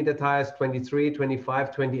 20 millimeter tires, 23,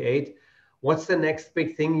 25, 28. What's the next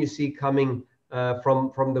big thing you see coming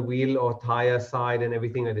from the wheel or tire side and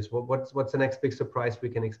everything like this? What's the next big surprise we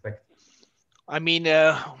can expect? I mean,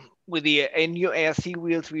 with the new ARC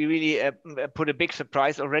wheels, we really put a big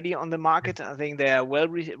surprise already on the market. I think they are well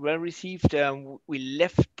received. We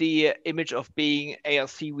left the image of being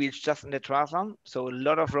ARC wheels just in the triathlon. So a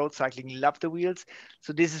lot of road cycling love the wheels.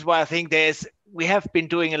 So this is why I think we have been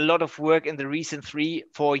doing a lot of work in the recent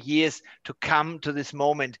 3-4 years to come to this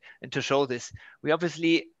moment and to show this. We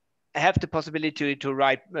obviously have the possibility to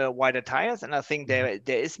ride wider tires, and I think there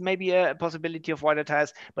is maybe a possibility of wider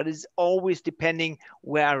tires, but it's always depending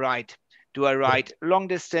where I ride. Do I ride long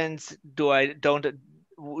distance? Do I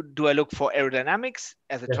look for aerodynamics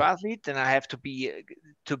as a triathlete? Then I have to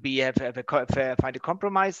find a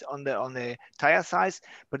compromise on the tire size.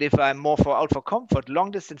 But if I'm more out for comfort,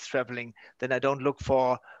 long distance traveling, then I don't look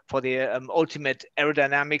for the ultimate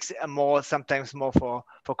aerodynamics, sometimes more for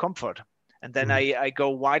comfort. And then I go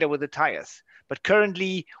wider with the tires. But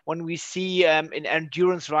currently, when we see in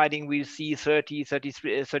endurance riding, we see 30,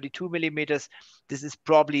 33, 32 millimeters. This is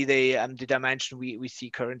probably the dimension we see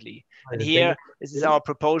currently. And here, this is our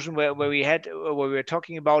proportion where we were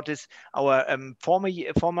talking about this. Our former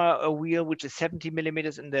wheel, which is 70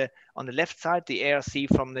 millimeters on the left side, the ARC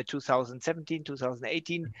from the 2017,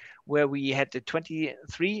 2018, where we had the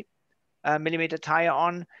 23 millimeter tire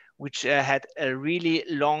on, which had a really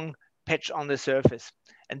long patch on the surface.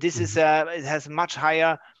 And this is it has much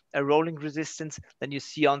higher rolling resistance than you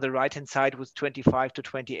see on the right hand side with 25 to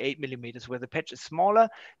 28 millimeters, where the patch is smaller.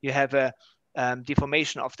 You have a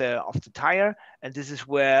deformation of the tire, and this is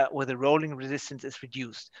where the rolling resistance is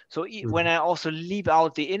reduced. So when I also leave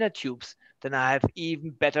out the inner tubes, then I have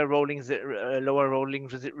even better lower rolling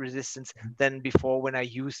resistance than before when I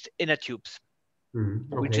used inner tubes.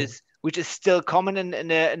 Okay. Which is still common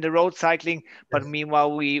in the road cycling, but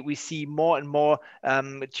meanwhile we see more and more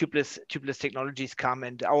tubeless technologies come,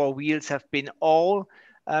 and our wheels have been all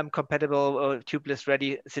compatible tubeless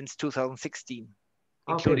ready since 2016,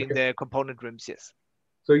 including the component rims. Yes.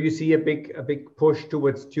 So you see a big push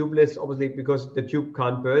towards tubeless, obviously, because the tube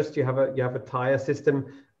can't burst. You have a tire system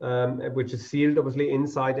which is sealed, obviously,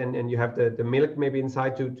 inside, and you have the milk maybe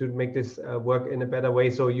inside to make this work in a better way.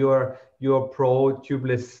 So you're pro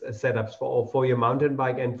tubeless setups for your mountain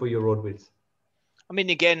bike and for your road wheels. I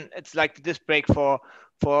mean, again, it's like the disc brake for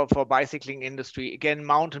bicycling industry. Again,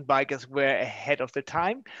 mountain bikers were ahead of the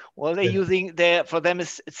time. Well, they're using for them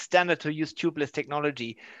it's standard to use tubeless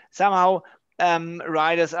technology. Somehow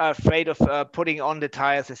riders are afraid of putting on the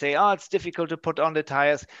tires. They say, oh, it's difficult to put on the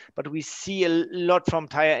tires, but we see a lot from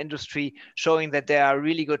tire industry showing that there are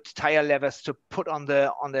really good tire levers to put on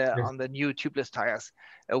the new tubeless tires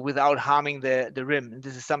without harming the rim. And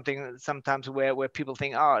this is something sometimes where people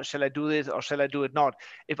think, oh, shall I do this or shall I do it not?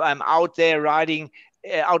 If I'm out there riding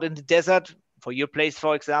out in the desert, for your place,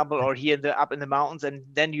 for example, or here up in the mountains, and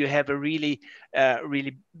then you have a really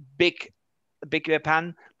big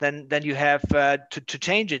pan, then you have to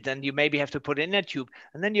change it. Then you maybe have to put in a tube,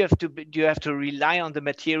 and then you have to rely on the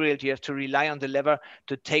material. You have to rely on the lever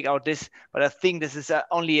to take out this. But I think this is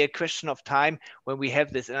only a question of time when we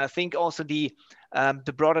have this. And I think also the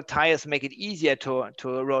broader tires make it easier to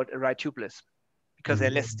ride tubeless because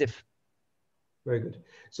they're less stiff. Very good.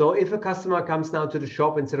 So if a customer comes now to the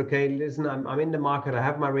shop and said, okay, listen, I'm in the market, I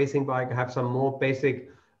have my racing bike, I have some more basic,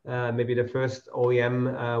 maybe the first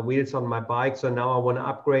OEM wheels on my bike, so now I want to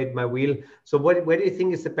upgrade my wheel. So where do you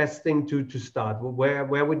think is the best thing to start?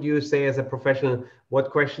 Where would you say as a professional, what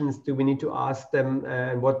questions do we need to ask them,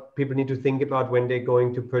 and what people need to think about when they're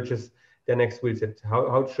going to purchase their next wheel set?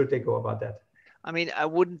 How should they go about that? I mean, I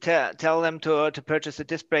wouldn't tell them to purchase a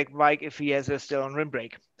disc brake bike if he has a still on rim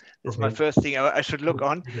brake. That's my first thing I should look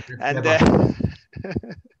on. And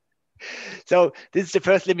so this is the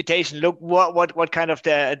first limitation. Look what kind of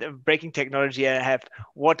the braking technology I have.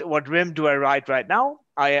 What rim do I ride right now?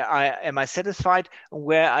 Am I satisfied?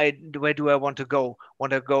 Where do I want to go?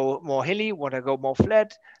 Want to go more hilly? Want to go more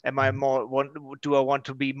flat? Do I want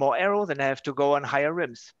to be more aero? Then I have to go on higher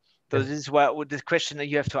rims. So this is this question that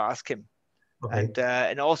you have to ask him. Okay.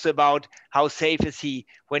 And also about how safe is he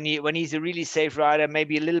when he's a really safe rider,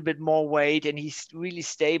 maybe a little bit more weight, and he's really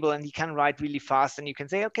stable and he can ride really fast. And you can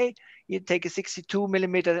say, okay, you take a 62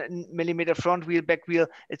 millimeter front wheel, back wheel.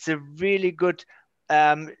 It's a really good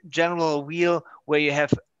general wheel where you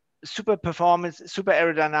have super performance, super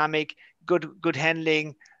aerodynamic, good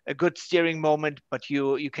handling, a good steering moment, but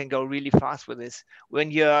you can go really fast with this. When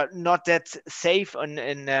you're not that safe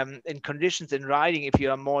in conditions in riding, if you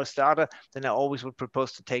are more a starter, then I always would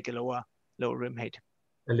propose to take a lower rim height.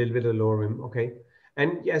 A little bit of lower rim, okay.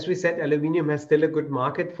 And as we said, aluminium has still a good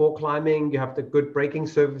market for climbing. You have the good braking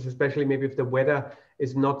surface, especially maybe if the weather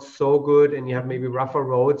is not so good and you have maybe rougher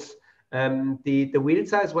roads. The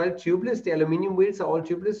wheels are as well tubeless. The aluminium wheels are all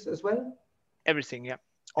tubeless as well. Everything, yeah.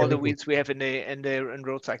 All the wheels we have in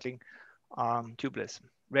road cycling tubeless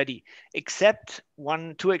ready, except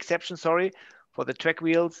two exceptions, for the track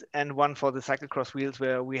wheels and one for the cyclocross wheels,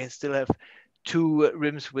 where we still have two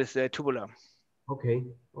rims with tubular. Okay.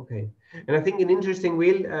 And I think an interesting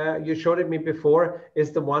wheel, you showed it me before,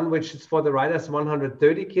 is the one which is for the riders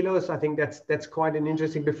 130 kilos. I think that's quite an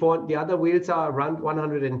interesting. Before the other wheels are around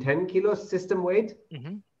 110 kilos system weight.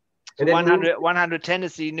 Mm-hmm. So 110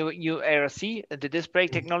 is the new ARC, the disc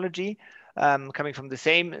brake technology, coming from the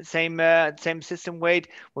same system weight.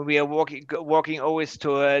 When we are walking always to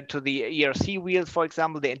the ERC wheels, for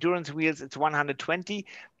example, the endurance wheels, it's 120.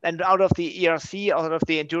 And out of the ERC, out of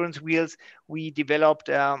the endurance wheels, we developed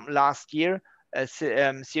last year a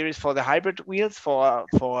series for the hybrid wheels, for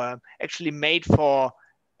actually made for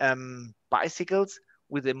bicycles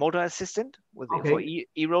with a motor assistant for Okay.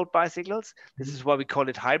 e-road bicycles. This is why we call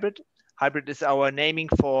it hybrid. Hybrid is our naming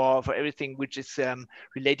for everything which is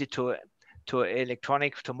related to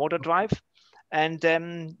electronic, to motor drive. And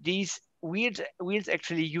these wheels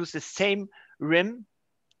actually use the same rim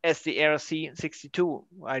as the RC 62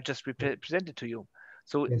 I just presented to you.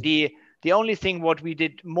 So Yes. the only thing what we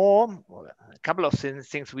did more, a couple of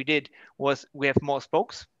things we did, was we have more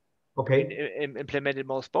spokes. Okay. We implemented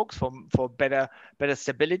more spokes for better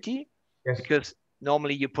stability, Yes. because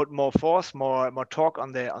normally you put more force, more torque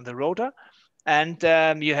on the rotor, and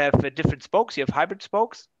you have different spokes. You have hybrid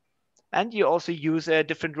spokes, and you also use a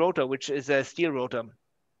different rotor, which is a steel rotor.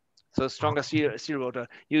 So stronger steel rotor.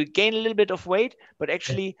 You gain a little bit of weight, but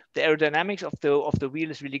actually the aerodynamics of the wheel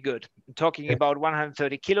is really good. Talking about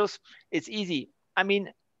 130 kilos, it's easy. I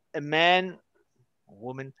mean, a man, a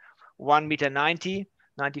woman, 1 meter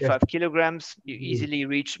 95 kilograms, you easily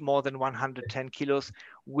reach more than 110 kilos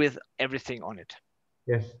with everything on it.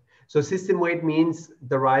 Yes. So system weight means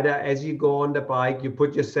the rider, as you go on the bike, you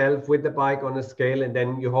put yourself with the bike on a scale, and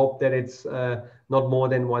then you hope that it's not more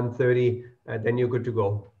than 130. Then you're good to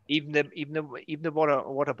go. Even the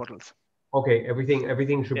water bottles. Okay,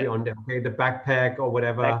 everything should be on there. Okay, the backpack or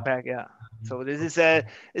whatever. Backpack, yeah. So this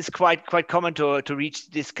is quite common to reach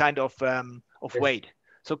this kind of weight.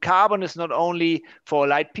 So carbon is not only for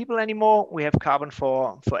light people anymore. We have carbon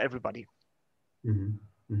for everybody.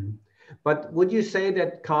 Mm-hmm. Mm-hmm. But would you say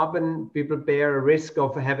that carbon people bear a risk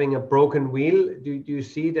of having a broken wheel? Do you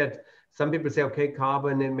see that some people say, okay,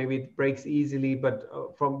 carbon and maybe it breaks easily, but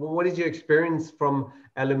from what is your experience from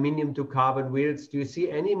aluminium to carbon wheels? Do you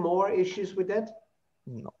see any more issues with that?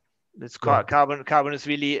 No, it's carbon is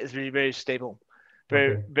really very stable,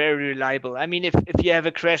 very reliable. I mean, if you have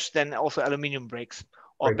a crash, then also aluminium breaks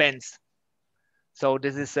or bends. So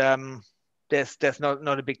this is there's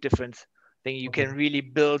not a big difference. I think you can really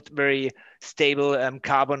build very stable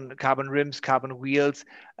carbon rims, carbon wheels,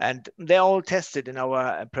 and they're all tested in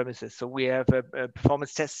our premises. So we have a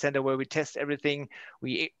performance test center where we test everything.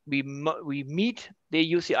 We meet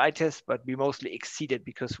the UCI test, but we mostly exceed it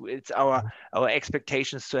because it's our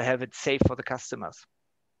expectations to have it safe for the customers.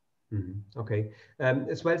 Mm-hmm. Okay.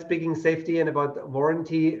 As well, speaking safety and about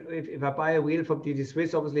warranty, if I buy a wheel from DT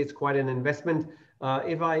Swiss, obviously it's quite an investment.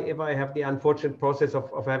 If I have the unfortunate process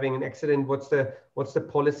of having an accident, what's the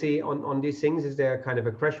policy on these things? Is there kind of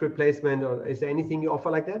a crash replacement, or is there anything you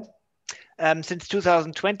offer like that? Since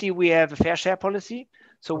 2020, we have a fair share policy.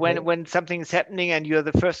 So when something is happening and you're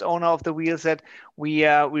the first owner of the wheel set, we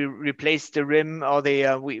replace the rim, or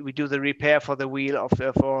we do the repair for the wheel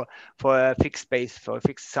for a fixed base, for a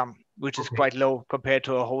fixed sum, which is quite low compared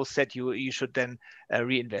to a whole set. You should then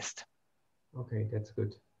reinvest. Okay, that's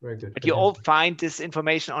good. Very good. But you all find this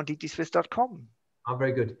information on dtswiss.com. Oh,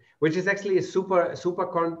 very good. Which is actually a super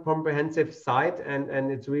comprehensive site,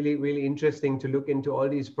 and it's really interesting to look into all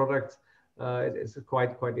these products. It's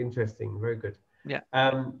quite interesting. Very good. Yeah.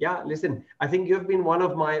 Listen, I think you've been one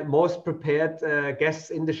of my most prepared guests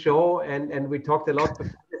in the show, and we talked a lot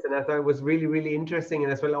before this, and I thought it was really interesting,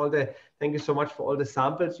 and as well thank you so much for all the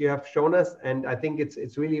samples you have shown us, and I think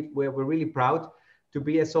it's really we're really proud to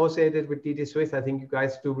be associated with DT Swiss. I think you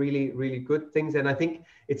guys do really good things, and I think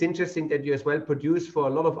it's interesting that you as well produce for a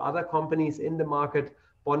lot of other companies in the market.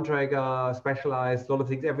 Bontrager, Specialized, a lot of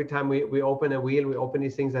things. Every time we open a wheel, we open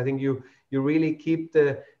these things. I think you really keep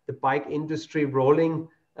the bike industry rolling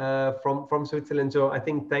from Switzerland. So I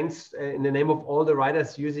think thanks in the name of all the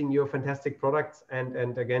riders using your fantastic products.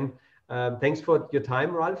 And again, thanks for your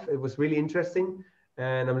time, Ralf. It was really interesting.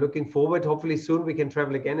 And I'm looking forward. Hopefully soon we can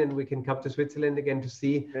travel again and we can come to Switzerland again to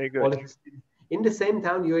see all of this. In the same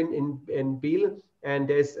town, you're in Biel, and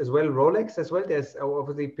there's as well Rolex as well. There's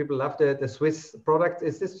obviously people love the Swiss product.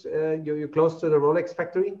 Is this you're close to the Rolex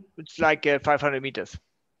factory? It's like 500 meters.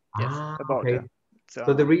 Yes, about okay.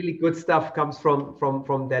 So the really good stuff comes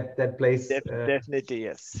from that place. Definitely,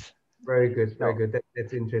 yes. Very good, very good.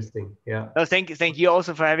 That's interesting. Yeah. No, thank you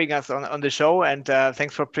also for having us on the show, and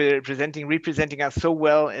thanks for representing us so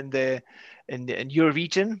well in your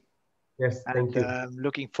region. Yes, thank you.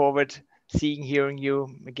 Looking forward hearing you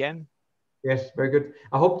again. Yes, very good.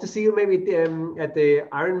 I hope to see you maybe at the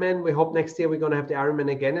Ironman. We hope next year we're going to have the Ironman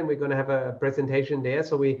again, and we're going to have a presentation there.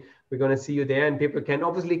 So we're going to see you there, and people can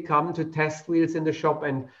obviously come to test wheels in the shop,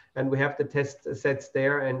 and we have the test sets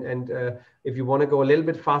there. And if you want to go a little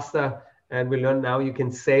bit faster, and we learn now you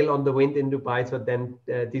can sail on the wind in Dubai. So then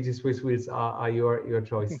DT Swiss wheels are your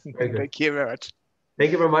choice. Very good. Thank you very much.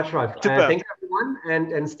 Thank you very much, Ralf. Thank you, everyone,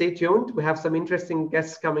 and stay tuned. We have some interesting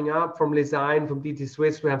guests coming up from Design, from DT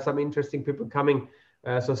Swiss. We have some interesting people coming.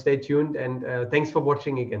 So stay tuned, and thanks for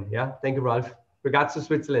watching again. Yeah, thank you, Ralph. Regards to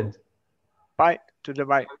Switzerland. Bye to the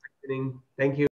bye. Thank you.